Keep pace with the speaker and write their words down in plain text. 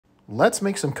Let's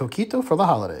make some coquito for the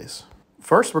holidays.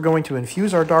 First, we're going to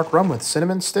infuse our dark rum with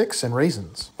cinnamon sticks and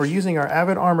raisins. We're using our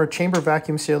Avid Armor chamber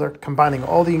vacuum sealer, combining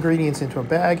all the ingredients into a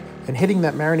bag and hitting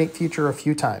that marinate feature a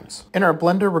few times. In our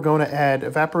blender, we're going to add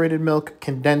evaporated milk,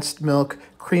 condensed milk,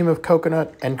 cream of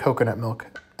coconut, and coconut milk.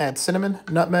 Add cinnamon,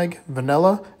 nutmeg,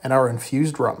 vanilla, and our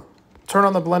infused rum. Turn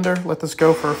on the blender, let this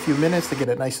go for a few minutes to get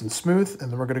it nice and smooth,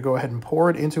 and then we're going to go ahead and pour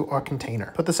it into our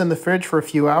container. Put this in the fridge for a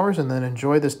few hours and then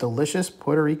enjoy this delicious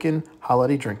Puerto Rican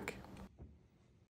holiday drink.